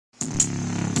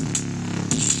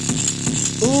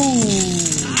Ooh,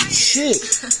 shit.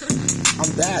 I'm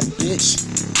back, bitch.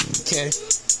 Okay.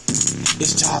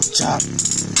 It's chop.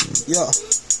 Yo.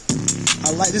 I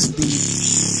like this beat.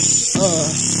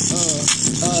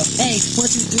 Hey, 1,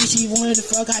 2, 3, she wanted to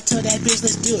fuck, I told that bitch,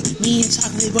 let's do it. Me and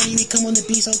Chocolate Bunny, we come on the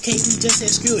beats, okay, we just said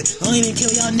screw it. I don't even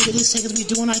kill y'all niggas, this seconds, we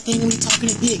doing our thing and we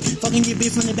talking it big. Fucking your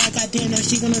bitch from the back, goddamn, now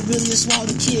she gonna really just swallow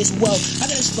the kids. Whoa,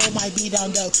 I gotta slow my beat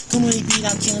down though. Come on the beat,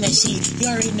 I'm killing that shit. You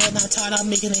already know that I'm tired, I'm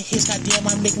making a hit, goddamn,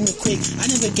 I'm making it quick. I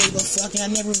never gave a fuck and I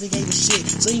never really gave a shit.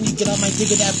 So you need to get on my dick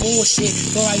with that bullshit.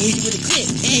 Go right here with a clip.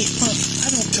 Hey, I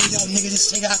don't kill y'all niggas,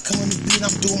 this nigga, I come on the beat,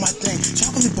 I'm doing my thing.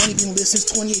 Chocolate Bunny been lit since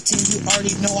 2018, you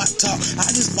already know I talk. I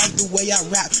just like the way I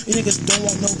rap. You niggas don't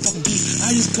want no fucking beef.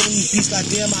 I just come on these beats,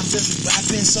 goddamn, I'm just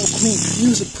rapping so clean. You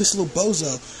was a pussy little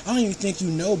bozo. I don't even think you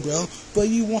know, bro. But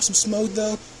you want some smoke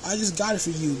though? I just got it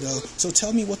for you though. So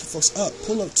tell me what the fuck's up.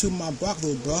 Pull up to my block,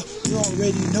 little bro. You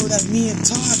already know that me and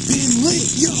Todd been lit,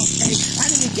 yo. Hey, I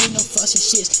never gave no fucks and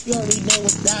shits. You already know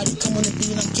about it. Come on the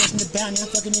beat, I'm catching the bounty. I'm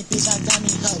fucking that bitch, I got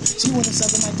me hoe. She wanna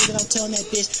suck on my dick and I'm telling that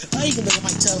bitch, oh, you can look at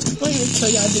my toes. Go ahead and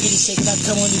kill y'all niggas and shit, cause I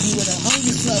come on the beat with a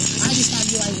holy flow. I just gotta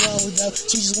be like, whoa, though.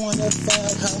 She just wanna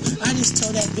fuck, hoe. I just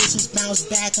told that bitch she's bounced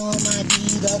back on my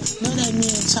beat, though. Know that me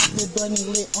and Chocolate Bunny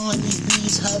lit on these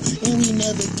beats, hoe. And we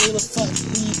never gave a fuck.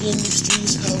 We in the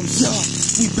streets, ho, yo,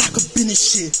 we back up in this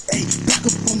shit, ayy, back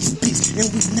up on these beats, and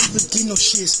we never get no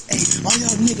shits, ayy, all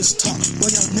y'all niggas talk, but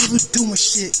y'all never doing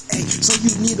shit, ayy, so you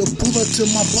need to pull up to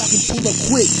my block and pull up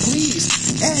quick, please,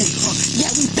 ayy, yeah,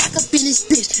 we back up in this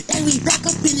bitch, and we back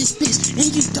up in this bitch,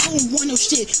 and you don't want no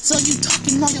shit, so you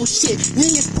talking all your shit, then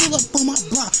you pull up on my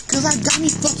block, cause I got me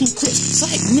fucking clips, it's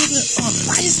like, nigga,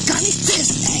 I just got me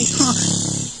this, ayy,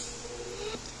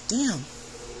 damn.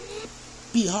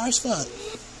 Be hard as fuck.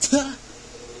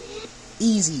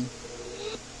 Easy.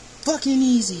 Fucking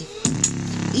easy.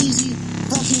 Easy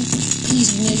fucking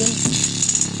easy, nigga.